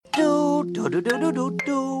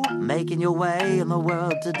Do-do-do-do-do-do. Making your way in the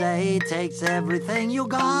world today takes everything you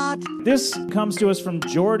got. This comes to us from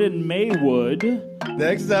Jordan Maywood.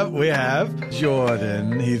 Next up, we have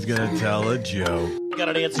Jordan. He's going to tell a joke. Got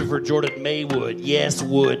an answer for Jordan Maywood. Yes,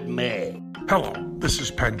 Wood May. Hello, this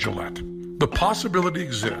is Penn Jillette. The possibility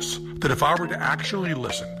exists that if I were to actually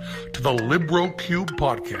listen to the Libro Cube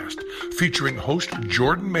podcast featuring host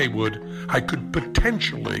Jordan Maywood, I could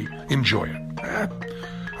potentially enjoy it.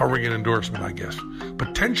 I'll ring an endorsement, I guess.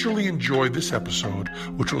 Potentially enjoy this episode,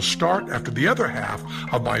 which will start after the other half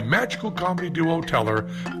of my magical comedy duo Teller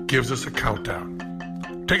gives us a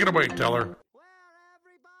countdown. Take it away, Teller.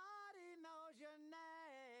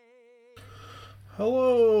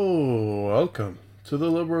 Hello, welcome to the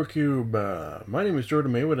Libro Cube. My name is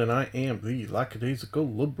Jordan Maywood, and I am the lackadaisical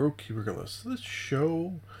Libro Cuberculus. This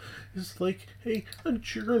show is like a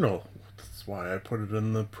journal. That's why I put it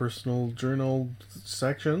in the personal journal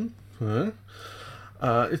section.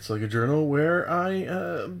 It's like a journal where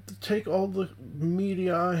I take all the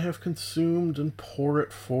media I have consumed and pour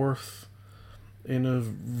it forth in a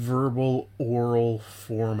verbal, oral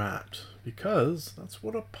format. Because that's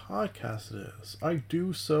what a podcast is. I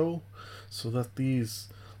do so that these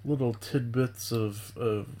little tidbits of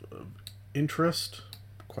interest,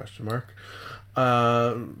 question mark,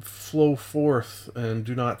 flow forth and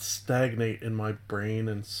do not stagnate in my brain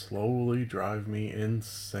and slowly drive me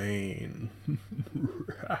insane.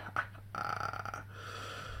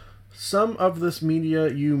 Some of this media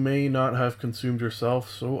you may not have consumed yourself,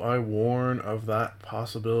 so I warn of that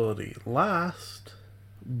possibility. Last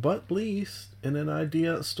but least, in an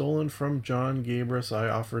idea stolen from John Gabris, I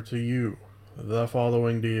offer to you the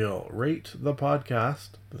following deal. Rate the podcast,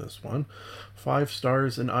 this one, 5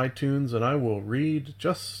 stars in iTunes, and I will read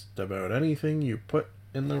just about anything you put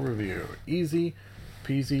in the review. Easy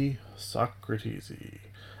peasy Socratesy.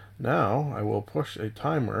 Now, I will push a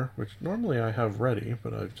timer, which normally I have ready,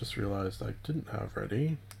 but I've just realized I didn't have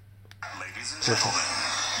ready. Ladies and gentlemen,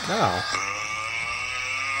 now,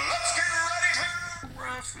 let's get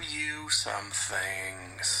ready to review some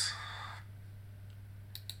things.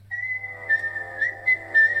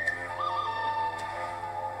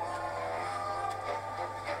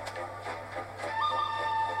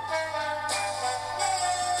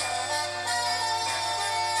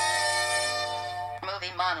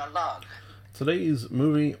 Movie Monologue. Today's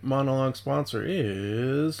movie monologue sponsor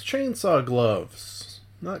is chainsaw gloves.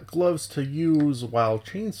 Not gloves to use while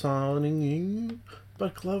chainsawing,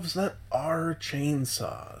 but gloves that are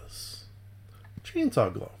chainsaws.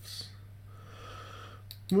 Chainsaw gloves.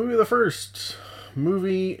 Movie the first.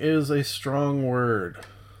 Movie is a strong word,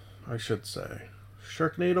 I should say.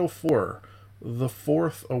 Sharknado 4. The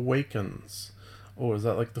Fourth Awakens. Oh, is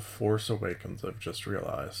that like The Force Awakens? I've just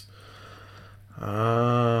realized.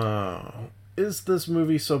 Is this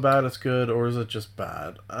movie so bad it's good, or is it just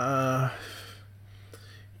bad?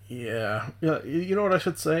 Yeah, you know what I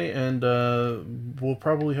should say, and we'll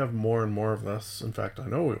probably have more and more of this. In fact, I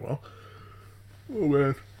know we will. Oh,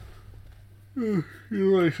 man. You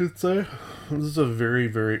know what I should say? This is a very,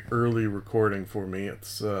 very early recording for me.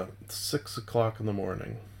 It's 6 o'clock in the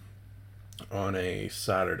morning on a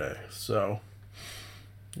Saturday, so,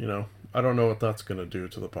 you know, I don't know what that's going to do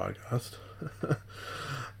to the podcast.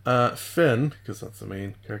 Finn, because that's the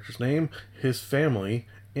main character's name, his family,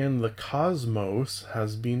 and the cosmos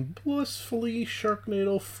has been blissfully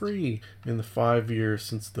Sharknado free in the 5 years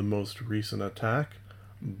since the most recent attack.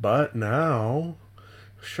 But now,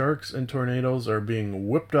 sharks and tornadoes are being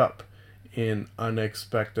whipped up in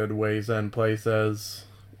unexpected ways and places.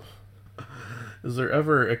 Is there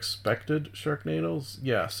ever expected Sharknadoes?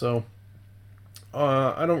 Yeah, so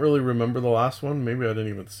I don't really remember the last one. Maybe I didn't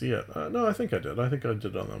even see it. No, I think I did. I think I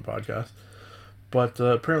did it on the podcast. But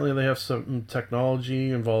apparently they have some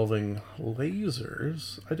technology involving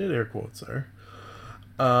lasers. I did air quotes there.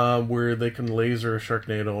 Where they can laser a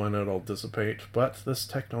Sharknado and it'll dissipate. But this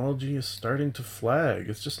technology is starting to flag.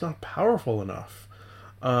 It's just not powerful enough.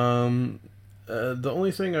 The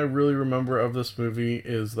only thing I really remember of this movie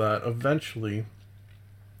is that eventually...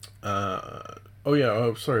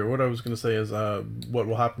 what I was going to say is what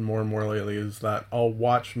will happen more and more lately is that I'll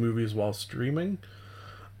watch movies while streaming.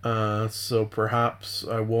 So perhaps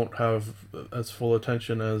I won't have as full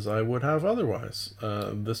attention as I would have otherwise.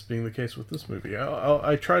 This being the case with this movie.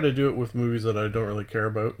 I try to do it with movies that I don't really care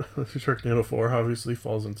about. Sharknado 4 obviously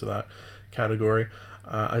falls into that category.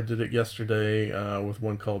 I did it yesterday with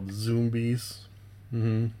one called Zombies.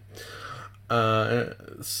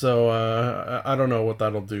 So I don't know what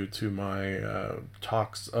that'll do to my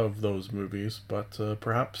talks of those movies, but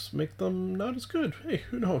perhaps make them not as good. Hey,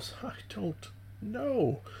 who knows? I don't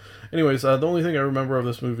No. Anyways, the only thing I remember of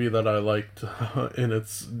this movie that I liked in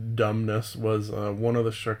its dumbness was one of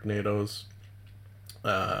the Sharknadoes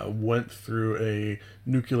went through a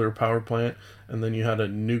nuclear power plant, and then you had a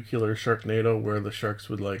nuclear Sharknado where the sharks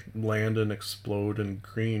would like land and explode in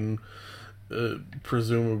green,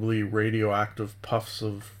 presumably radioactive puffs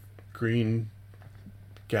of green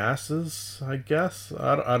gases, I guess.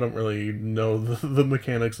 I don't really know the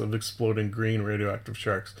mechanics of exploding green radioactive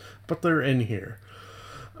sharks, but they're in here.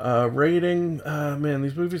 Rating, man,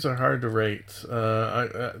 these movies are hard to rate.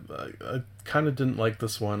 I kind of didn't like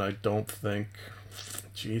this one, I don't think.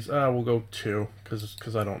 Jeez, we'll go 2,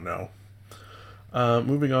 because I don't know.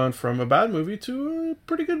 Moving on from a bad movie to a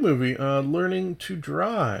pretty good movie, Learning to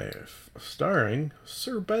Drive, starring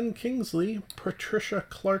Sir Ben Kingsley, Patricia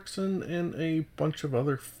Clarkson, and a bunch of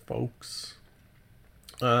other folks.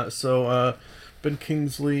 Ben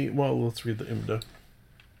Kingsley, well, let's read the IMDb.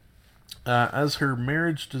 As her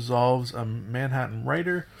marriage dissolves, a Manhattan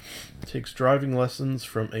writer takes driving lessons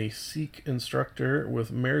from a Sikh instructor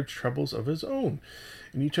with marriage troubles of his own.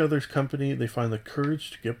 In each other's company, they find the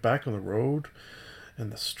courage to get back on the road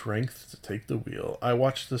and the strength to take the wheel. I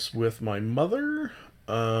watched this with my mother.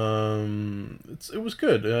 It was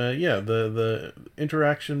good. The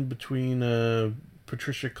interaction between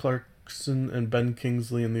Patricia Clarkson and Ben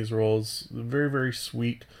Kingsley in these roles, very, very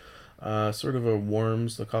sweet. Sort of a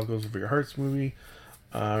warms the cockles of your hearts movie.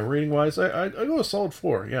 Rating wise, I go a solid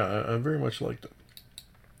 4. Yeah, I very much liked it.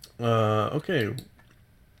 Okay.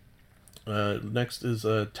 Next is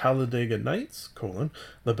Talladega Nights,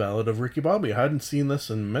 the Ballad of Ricky Bobby. I hadn't seen this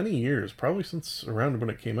in many years, probably since around when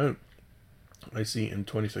it came out. I see in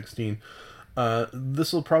 2016.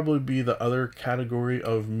 This will probably be the other category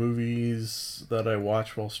of movies that I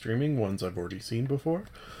watch while streaming, ones I've already seen before.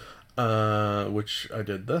 Which I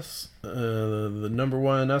did this. The number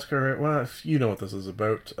 1 NASCAR, well, you know what this is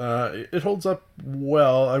about. It holds up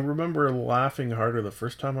well. I remember laughing harder the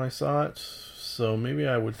first time I saw it, so maybe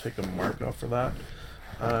I would take a mark off for that.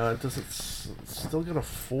 Does it still get a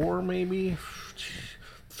 4, maybe?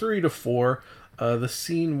 3 to 4. The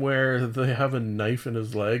scene where they have a knife in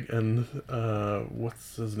his leg and,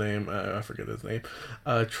 what's his name? I forget his name.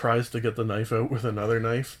 Tries to get the knife out with another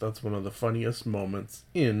knife. That's one of the funniest moments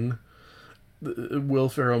in Will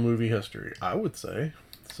Ferrell movie history, I would say.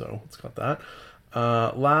 So, it's got that.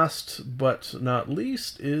 Last but not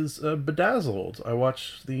least is Bedazzled. I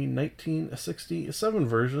watched the 1967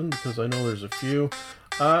 version because I know there's a few.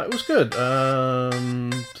 It was good.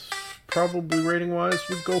 Probably rating-wise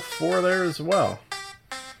would go 4 there as well.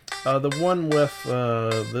 The one with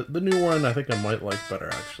the new one I think I might like better,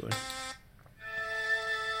 actually.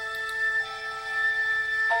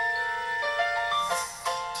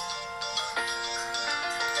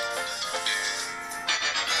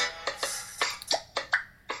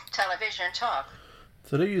 Television talk.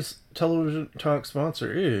 Today's television talk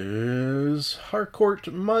sponsor is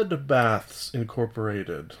Harcourt Mud Baths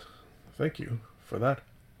Incorporated. Thank you for that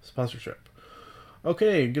sponsorship.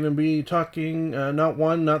 Okay, gonna be talking not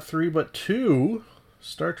 1, not 3, but 2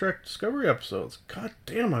 Star Trek Discovery episodes. God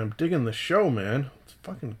damn, I'm digging the show, man. It's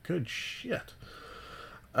fucking good shit.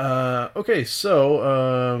 Okay,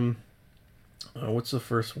 so what's the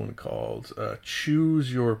first one called?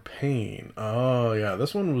 Choose Your Pain. Oh yeah,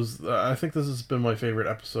 this one was I think this has been my favorite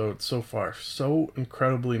episode so far. So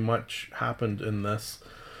incredibly much happened in this.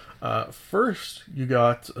 First you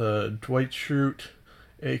got Dwight Schrute,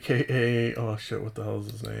 aka, oh shit, what the hell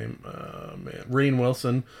is his name? Rainn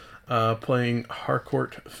Wilson, playing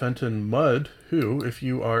Harcourt Fenton Mudd, who, if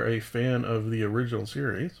you are a fan of the original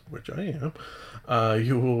series, which I am,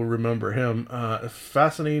 you will remember him.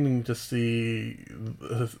 Fascinating to see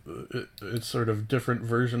a sort of different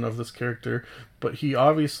version of this character, but he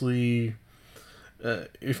obviously,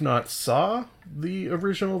 if not saw the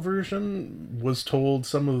original version, was told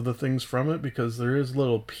some of the things from it, because there is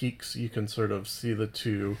little peeks you can sort of see the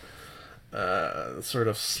two sort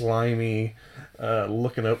of slimy,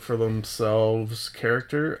 looking out for themselves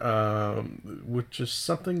character, which is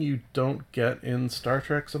something you don't get in Star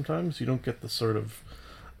Trek sometimes. You don't get the sort of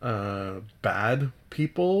bad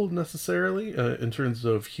people necessarily in terms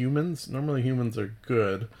of humans. Normally humans are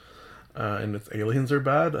good. And its aliens are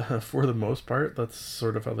bad for the most part. That's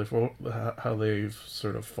sort of how they've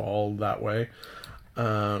sort of fall that way.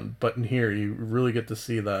 But in here, you really get to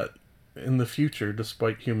see that in the future,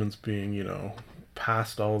 despite humans being,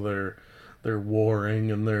 past all their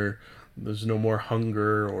warring and there's no more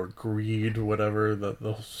hunger or greed, whatever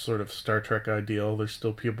the sort of Star Trek ideal. There's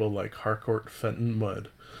still people like Harcourt Fenton Mudd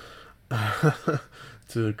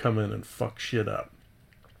to come in and fuck shit up.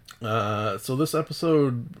 So this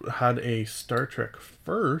episode had a Star Trek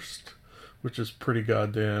first, which is pretty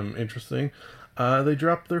goddamn interesting. They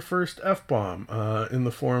dropped their first F-bomb in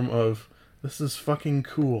the form of, "This is fucking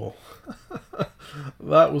cool."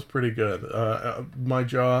 That was pretty good. My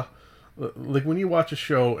jaw, like when you watch a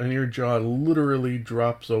show and your jaw literally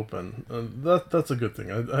drops open, that's a good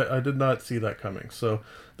thing. I did not see that coming. So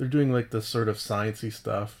they're doing like this sort of sciencey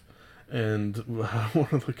stuff, and one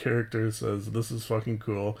of the characters says, "This is fucking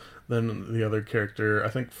cool." Then the other character, I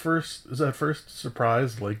think is at first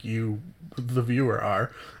surprised, like you, the viewer,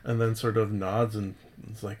 are, and then sort of nods and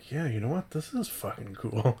it's like, "Yeah, you know what? This is fucking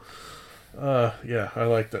cool." Yeah, I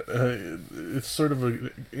liked it. It's sort of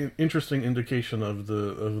an interesting indication of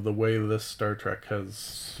the way this Star Trek has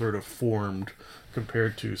sort of formed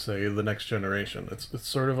compared to, say, the Next Generation. It's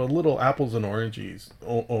sort of a little apples and oranges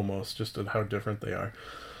almost, just at how different they are.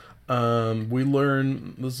 We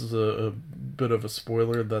learn, this is a bit of a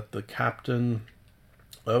spoiler, that the captain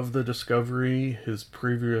of the Discovery, his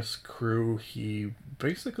previous crew, he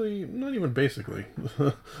basically, not even basically,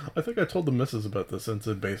 I think I told the missus about this and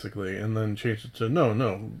said basically, and then changed it to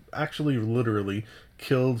no, actually literally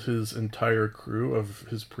killed his entire crew of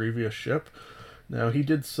his previous ship. Now, he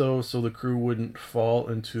did so the crew wouldn't fall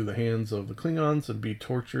into the hands of the Klingons and be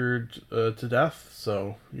tortured to death,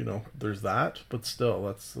 so, there's that, but still,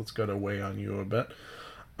 that's got to weigh on you a bit.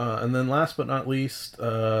 And then last but not least, one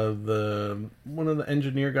of the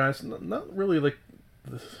engineer guys, not really like,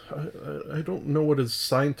 I don't know what his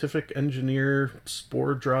scientific engineer,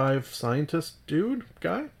 spore drive scientist dude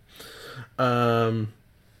guy.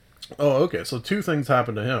 Okay, so two things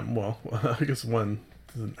happened to him. Well, I guess one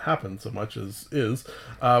doesn't happen so much as is.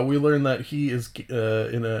 We learn that he is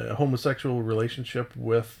in a homosexual relationship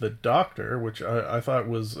with the Doctor, which I thought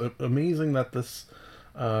was amazing that this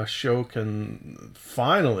show can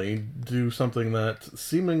finally do something that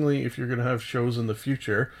seemingly, if you're going to have shows in the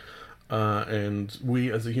future, and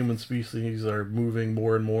we as a human species are moving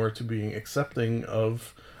more and more to being accepting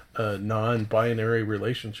of non-binary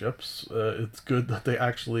relationships, it's good that they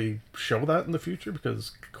actually show that in the future,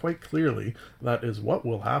 because quite clearly that is what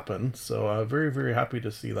will happen. So very, very happy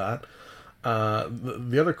to see that.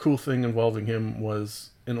 The other cool thing involving him was,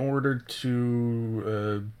 in order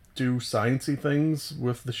to do sciencey things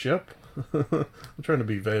with the ship, I'm trying to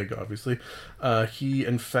be vague, obviously, he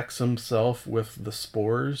infects himself with the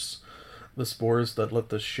spores that let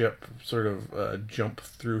the ship sort of jump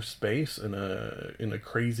through space in a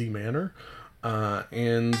crazy manner,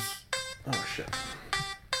 and oh shit,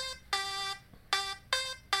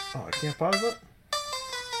 I can't pause it.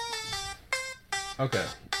 Okay,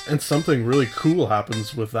 and something really cool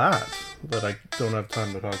happens with that I don't have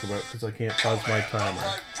time to talk about because I can't pause my timer.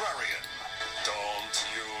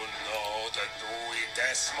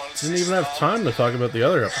 Didn't even have time to talk about the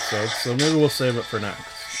other episodes, so maybe we'll save it for next.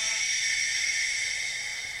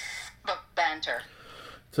 Book Banter.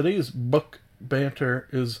 Today's book banter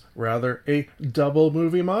is rather a double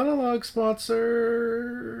movie monologue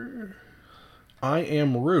sponsor. I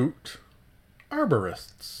am Root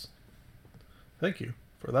Arborists. Thank you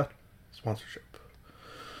for that sponsorship.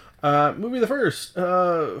 Movie the first.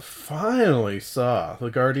 Finally saw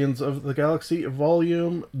the Guardians of the Galaxy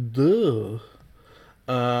Vol.2.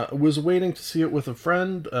 Was waiting to see it with a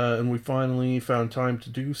friend, and we finally found time to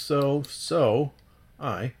do so. So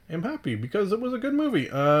I am happy because it was a good movie.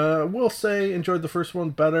 Will say enjoyed the first one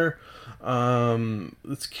better.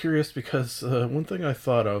 It's curious because one thing I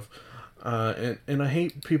thought of, and I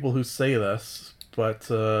hate people who say this, but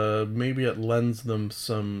maybe it lends them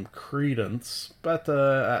some credence, but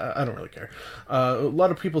I don't really care. A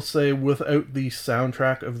lot of people say without the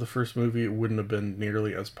soundtrack of the first movie, it wouldn't have been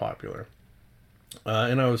nearly as popular.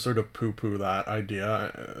 And I was sort of poo-poo that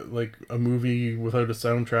idea. Like, a movie without a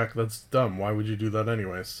soundtrack, that's dumb. Why would you do that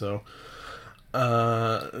anyway? So,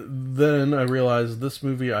 then I realized this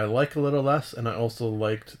movie I like a little less, and I also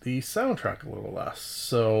liked the soundtrack a little less.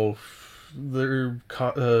 So,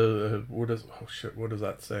 what is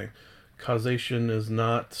that saying? Causation is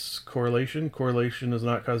not correlation. Correlation is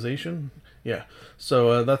not causation. Yeah,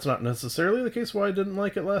 so that's not necessarily the case why I didn't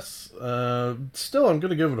like it less. Still, I'm going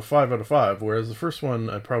to give it a 5 out of 5, whereas the first one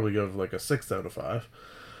I'd probably give like a 6 out of 5.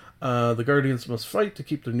 The Guardians must fight to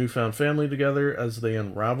keep their newfound family together as they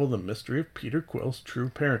unravel the mystery of Peter Quill's true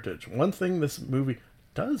parentage. One thing this movie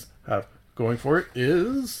does have going for it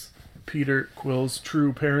is Peter Quill's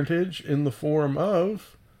true parentage in the form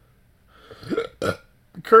of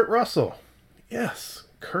Kurt Russell. Yes,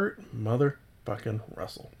 Kurt motherfucking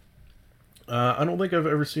Russell. I don't think I've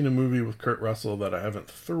ever seen a movie with Kurt Russell that I haven't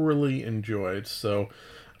thoroughly enjoyed. So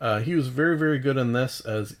he was very, very good in this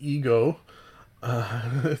as Ego.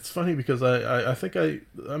 It's funny because I think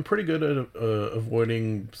I'm pretty good at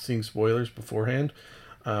avoiding seeing spoilers beforehand,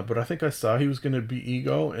 but I think I saw he was going to be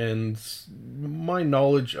Ego, and my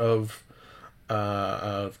knowledge of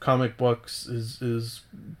comic books is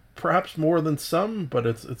perhaps more than some, but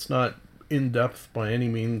it's not in depth by any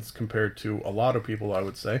means compared to a lot of people, I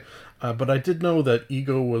would say. But I did know that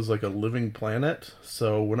Ego was like a living planet,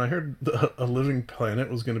 so when I heard a living planet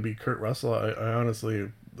was going to be Kurt Russell, I honestly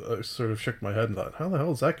sort of shook my head and thought, how the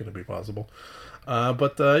hell is that going to be possible?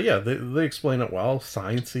 But yeah, they explain it well,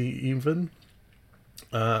 sciencey even.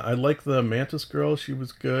 I like the Mantis girl, she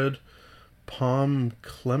was good. Pom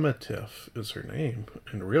Clementif is her name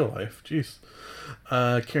in real life. Jeez.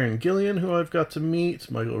 Karen Gillian, who I've got to meet.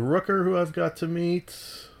 Michael Rooker, who I've got to meet.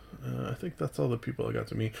 I think that's all the people I got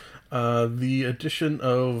to meet. The addition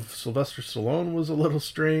of Sylvester Stallone was a little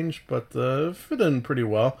strange, but fit in pretty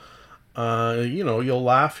well. You'll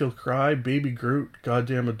laugh, you'll cry. Baby Groot,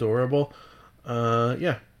 goddamn adorable.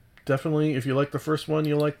 Yeah, definitely. If you like the first one,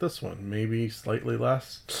 you'll like this one. Maybe slightly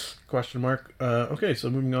less. Question mark. Okay, so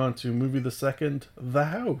moving on to movie the second, The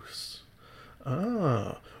House.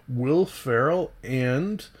 Will Ferrell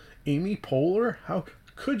and Amy Poehler. How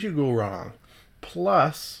could you go wrong?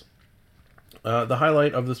 Plus, the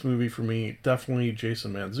highlight of this movie for me, definitely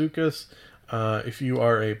Jason Mantzoukas. If you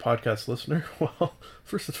are a podcast listener, well,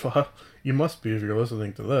 first of all, you must be if you're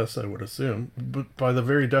listening to this, I would assume. But by the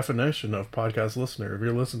very definition of podcast listener, if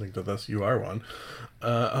you're listening to this, you are one.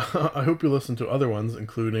 I hope you listen to other ones,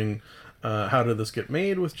 including How Did This Get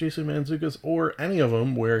Made with Jason Mantzoukas, or any of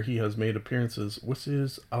them where he has made appearances, which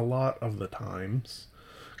is a lot of the times.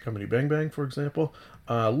 Comedy Bang Bang, for example.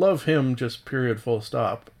 Love him, just period, full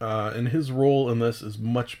stop. And his role in this is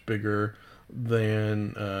much bigger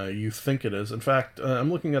than you think it is. In fact,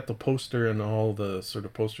 I'm looking at the poster and all the sort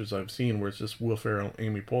of posters I've seen where it's just Will Ferrell and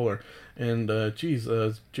Amy Poehler, and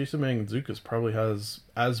Jason Mantzoukas probably has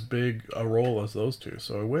as big a role as those two,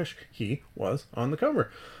 so I wish he was on the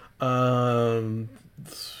cover.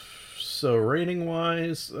 So rating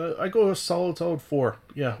wise, I go a solid 4.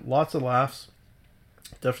 Yeah, lots of laughs.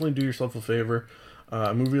 Definitely do yourself a favor.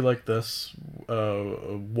 A movie like this,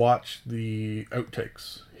 watch the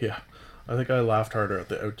outtakes. Yeah, I think I laughed harder at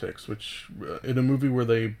the outtakes, which in a movie where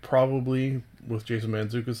they probably, with Jason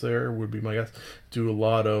Mantzoukas there, would be my guess, do a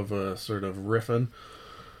lot of sort of riffing.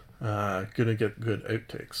 Gonna get good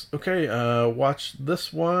outtakes. Okay, watch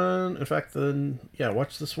this one. In fact,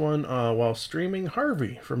 watch this one while streaming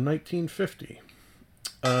Harvey from 1950.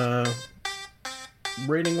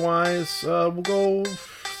 Rating wise, we'll go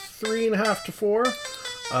 3.5 to 4.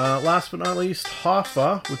 Last but not least,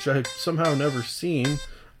 Hoffa, which I've somehow never seen.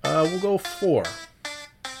 We'll go 4.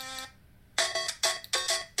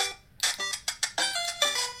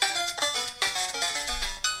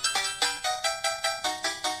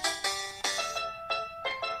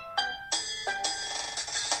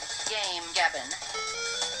 Game, Gabbin.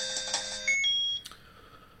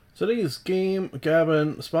 Today's game,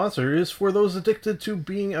 Gabin, sponsor is for those addicted to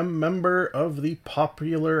being a member of the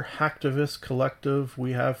popular hacktivist collective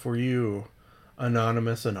we have for you,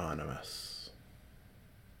 Anonymous.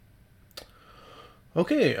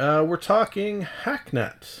 Okay, we're talking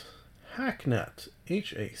Hacknet. Hacknet,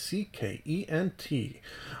 Hackent.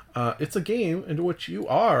 It's a game in which you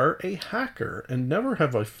are a hacker, and never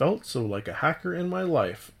have I felt so like a hacker in my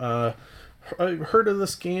life. I heard of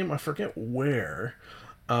this game, I forget where.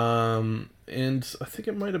 And I think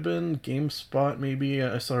it might have been GameSpot, maybe.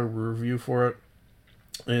 I saw a review for it.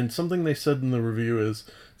 And something they said in the review is,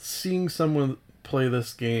 seeing someone play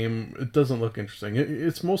this game, it doesn't look interesting.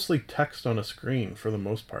 It's mostly text on a screen for the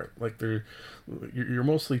most part. Like you're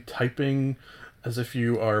mostly typing as if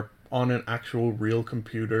you are on an actual real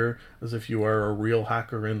computer, as if you are a real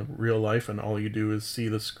hacker in real life, and all you do is see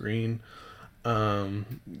the screen.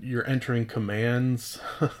 You're entering commands.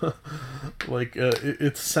 Like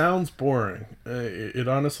it sounds boring. It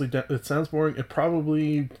honestly it sounds boring. It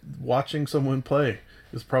probably, watching someone play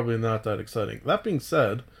is probably not that exciting. That being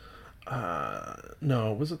said,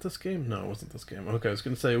 no, was it this game? No, it wasn't this game. Okay, I was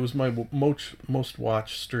gonna say it was my most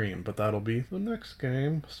watched stream, but that'll be the next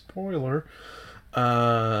game. Spoiler.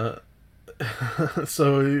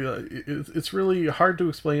 So it's really hard to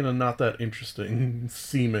explain and not that interesting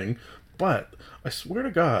seeming. But I swear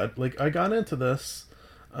to God, like, I got into this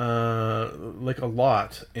like a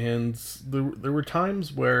lot, and there were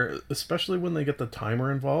times where, especially when they get the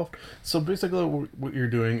timer involved. So basically, what you're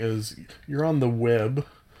doing is you're on the web,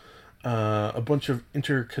 a bunch of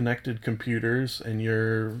interconnected computers, and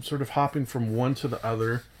you're sort of hopping from one to the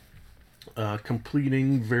other,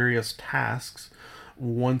 completing various tasks.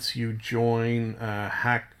 Once you join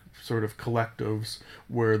hack sort of collectives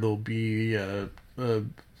where there'll be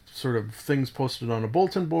sort of things posted on a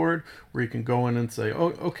bulletin board where you can go in and say,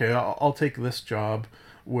 oh, okay, I'll take this job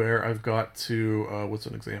where I've got to, what's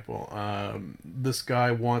an example? This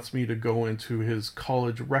guy wants me to go into his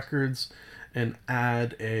college records and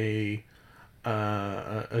add a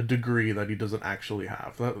degree that he doesn't actually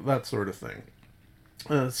have, that sort of thing.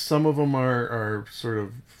 Some of them are sort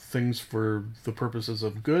of things for the purposes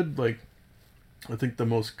of good, like I think the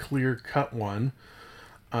most clear-cut one,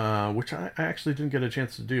 which I actually didn't get a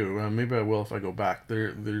chance to do. Maybe I will if I go back.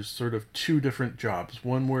 There's sort of two different jobs.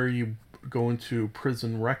 One where you go into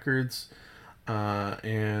prison records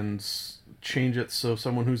and change it so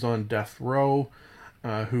someone who's on death row,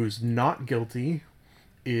 who's not guilty,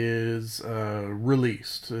 is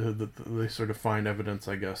released. They sort of find evidence,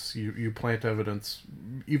 I guess. You plant evidence,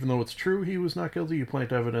 even though it's true he was not guilty, you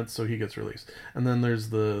plant evidence so he gets released. And then there's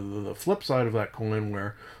the flip side of that coin,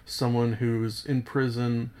 where someone who's in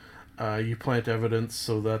prison, you plant evidence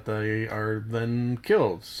so that they are then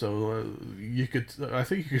killed. So I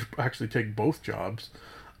think you could actually take both jobs.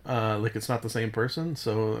 Like it's not the same person.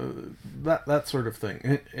 So that sort of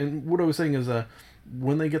thing. And what I was saying is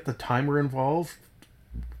when they get the timer involved,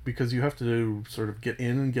 because you have to sort of get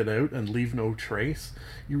in and get out and leave no trace,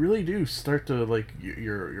 you really do start to, like,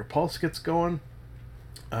 your pulse gets going.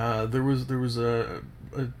 There was a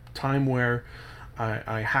time where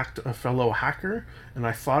I hacked a fellow hacker, and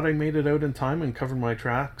I thought I made it out in time and covered my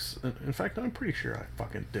tracks. In fact, I'm pretty sure I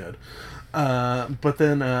fucking did. But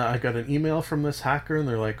then I got an email from this hacker, and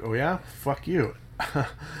they're like, oh yeah, fuck you.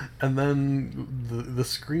 And then the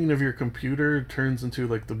screen of your computer turns into,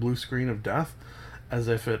 like, the blue screen of death, as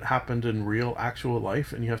if it happened in real, actual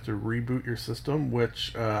life, and you have to reboot your system,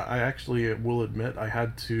 which I actually will admit I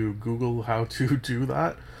had to Google how to do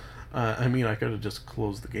that. I mean, I could have just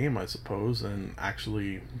closed the game, I suppose, and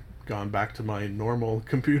actually gone back to my normal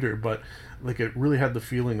computer, but, like, it really had the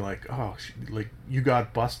feeling like, oh, like, you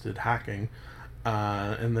got busted hacking,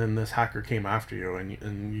 and then this hacker came after you,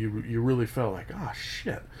 and you really felt like, oh,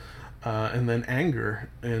 shit. And then anger,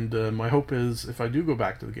 and my hope is, if I do go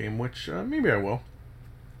back to the game, which maybe I will,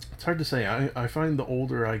 it's hard to say. I find the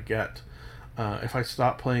older I get, if I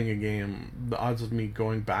stop playing a game, the odds of me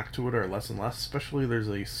going back to it are less and less. Especially there's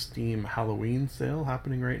a Steam Halloween sale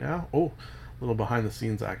happening right now. Oh, a little behind the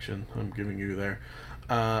scenes action I'm giving you there.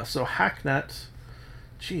 So Hacknet,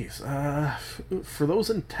 geez, for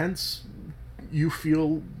those intense, you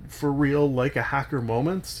feel for real like a hacker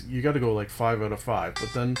moments, you got to go like 5 out of 5.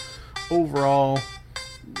 But then overall,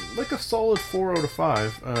 like a solid 4 out of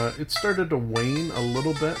 5. It started to wane a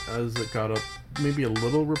little bit as it got up, maybe a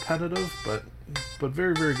little repetitive, but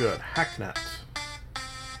very, very good. Hacknet.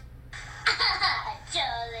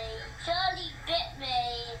 Charlie bit me.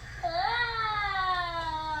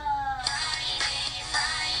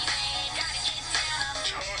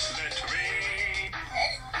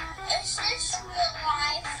 Is this real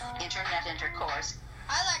life? Internet intercourse.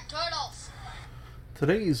 I like turtles.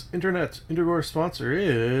 Today's Intercourse sponsor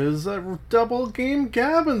is a double game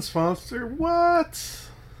Gabbin sponsor. What?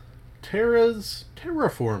 Terra's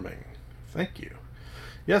Terraforming. Thank you.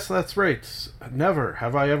 Yes, that's right. Never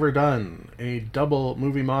have I ever done a double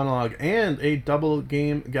movie monologue and a double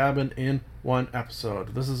game Gabbin in one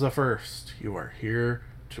episode. This is a first. You are here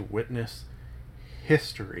to witness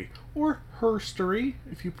history, or herstory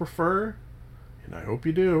if you prefer, and I hope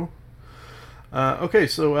you do. Okay,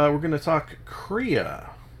 so we're going to talk Crea.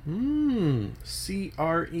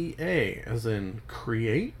 C-R-E-A, as in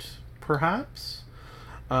create, perhaps?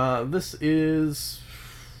 This is...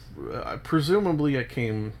 presumably it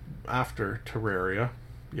came after Terraria.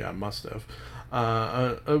 Yeah, must have.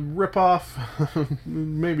 A ripoff,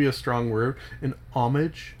 maybe a strong word, an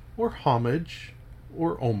homage, or homage,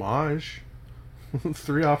 or homage.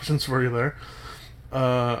 3 options for you there.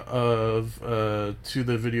 To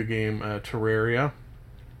the video game Terraria.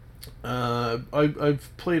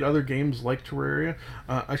 I've played other games like Terraria.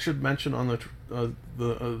 I should mention on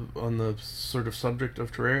the sort of subject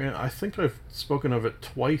of Terraria, I think I've spoken of it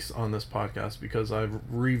twice on this podcast because I've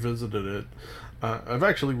revisited it. I've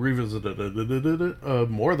actually revisited it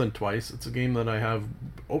more than twice. It's a game that I have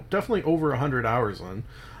definitely over 100 hours on.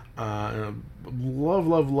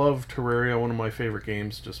 Love Terraria, one of my favorite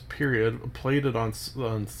games, just period. Played it on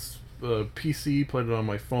PC, played it on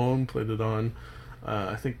my phone, played it on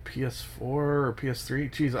I think PS4 or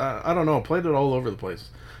PS3. Jeez, I don't know, played it all over the place.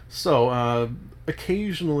 So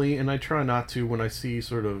occasionally, and I try not to when I see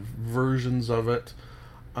sort of versions of it,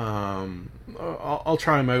 I'll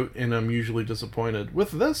try them out, and I'm usually disappointed.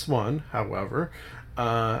 With this one, however,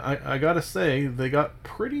 I gotta say they got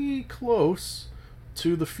pretty close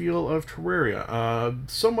to the feel of Terraria.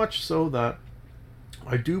 So much so that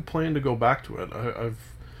I do plan to go back to it.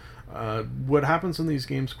 What happens in these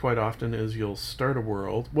games quite often is you'll start a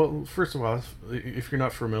world. Well, first of all, if you're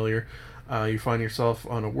not familiar, you find yourself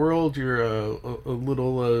on a world, you're a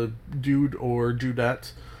little dude or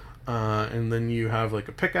dudette, and then you have like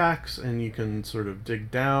a pickaxe, and you can sort of dig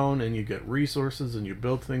down, and you get resources, and you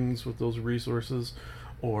build things with those resources,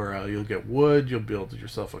 or you'll get wood, you'll build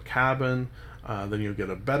yourself a cabin, then you'll get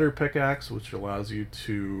a better pickaxe, which allows you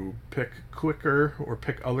to pick quicker or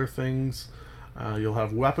pick other things. You'll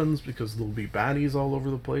have weapons because there'll be baddies all over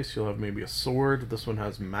the place. You'll have maybe a sword. This one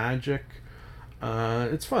has magic.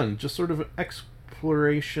 It's fun. Just sort of an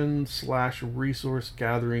exploration / resource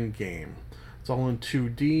gathering game. It's all in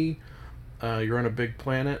 2D. You're on a big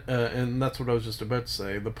planet. And that's what I was just about to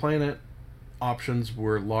say. The planet options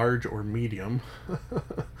were large or medium,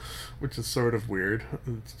 which is sort of weird.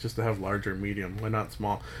 It's just to have large or medium. Why not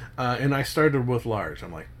small? And I started with large.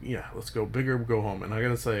 I'm like, yeah, let's go bigger, go home. And I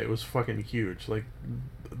gotta say, it was fucking huge. Like,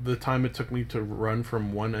 the time it took me to run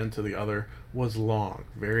from one end to the other was long.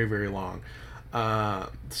 Very, very long.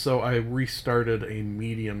 So I restarted a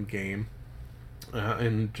medium game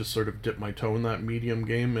and just sort of dipped my toe in that medium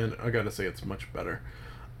game, and I gotta say, it's much better.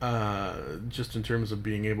 Just in terms of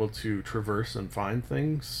being able to traverse and find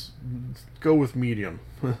things, go with medium.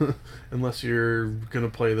 Unless you're gonna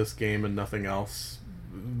play this game and nothing else,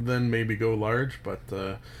 then maybe go large, but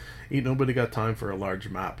ain't nobody got time for a large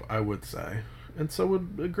map, I would say. And so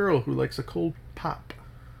would a girl who likes a cold pop.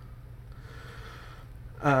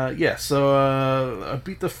 So I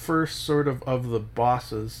beat the first sort of the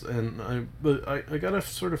bosses, and I gotta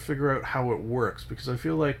sort of figure out how it works, because I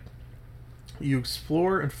feel like you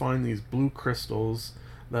explore and find these blue crystals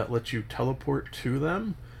that let you teleport to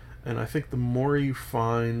them, and I think the more you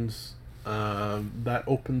find, that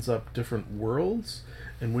opens up different worlds,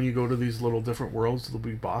 and when you go to these little different worlds, there'll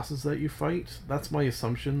be bosses that you fight. That's my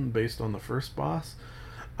assumption based on the first boss.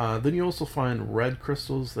 Then you also find red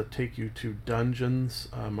crystals that take you to dungeons.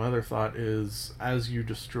 My other thought is, as you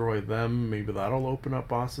destroy them, maybe that'll open up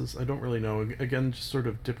bosses. I don't really know. Again, just sort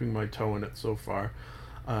of dipping my toe in it so far.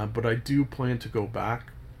 But I do plan to go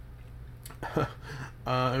back. It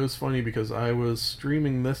was funny because I was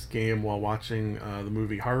streaming this game while watching the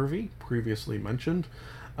movie Harvey, previously mentioned.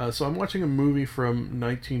 So I'm watching a movie from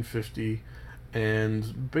 1950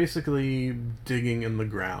 and basically digging in the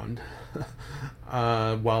ground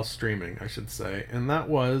while streaming, I should say. And that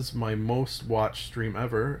was my most watched stream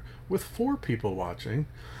ever, with 4 people watching.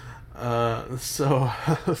 So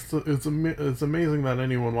it's amazing that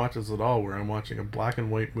anyone watches at all, where I'm watching a black and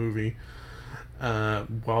white movie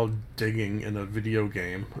while digging in a video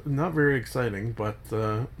game. Not very exciting, but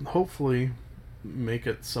hopefully make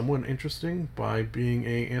it somewhat interesting by being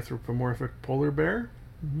a anthropomorphic polar bear.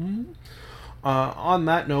 Mm-hmm. On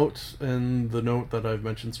that note, and the note that I've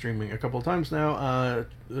mentioned streaming a couple of times now,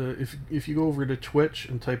 if you go over to Twitch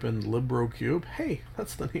and type in LibroCube, hey,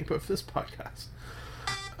 that's the name of this podcast.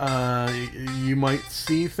 You might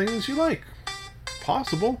see things you like.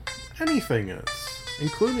 Possible. Anything is.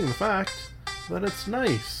 Including the fact that it's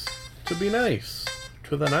nice to be nice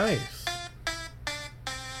to the nice.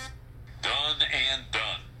 Done and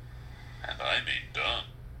done. And I mean done.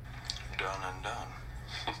 Done and done.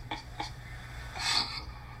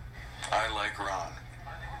 I like Ron.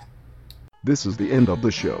 This is the end of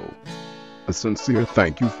the show. A sincere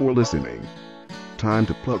thank you for listening. Time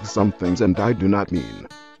to plug some things, and I do not mean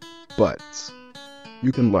butts.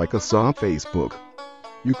 You can like us on Facebook.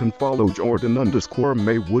 You can follow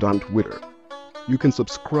Jordan_Maywood on Twitter. You can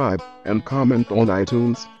subscribe and comment on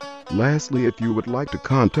iTunes. Lastly, if you would like to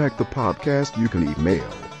contact the podcast, you can email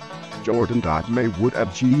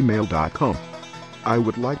jordan.maywood@gmail.com. I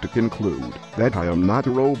would like to conclude that I am not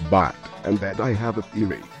a robot and that I have a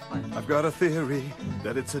theory. I've got a theory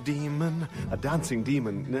that it's a demon, a dancing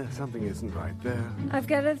demon. Nah, something isn't right there. I've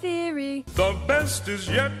got a theory. The best is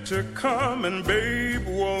yet to come, and babe,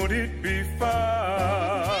 won't it be fine?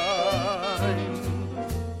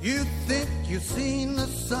 You think you've seen the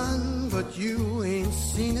sun, but you ain't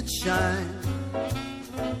seen it shine.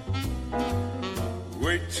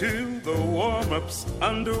 Wait till the warm-up's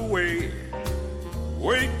underway.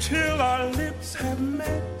 Wait till our lips have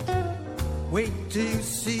met. Wait till you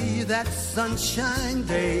see that sunshine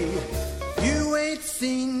day. You ain't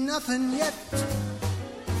seen nothing yet.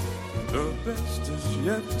 The best is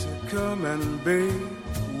yet to come, and babe,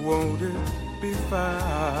 won't it be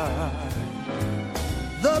fine?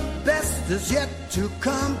 The best is yet to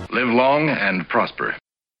come. Live long and prosper.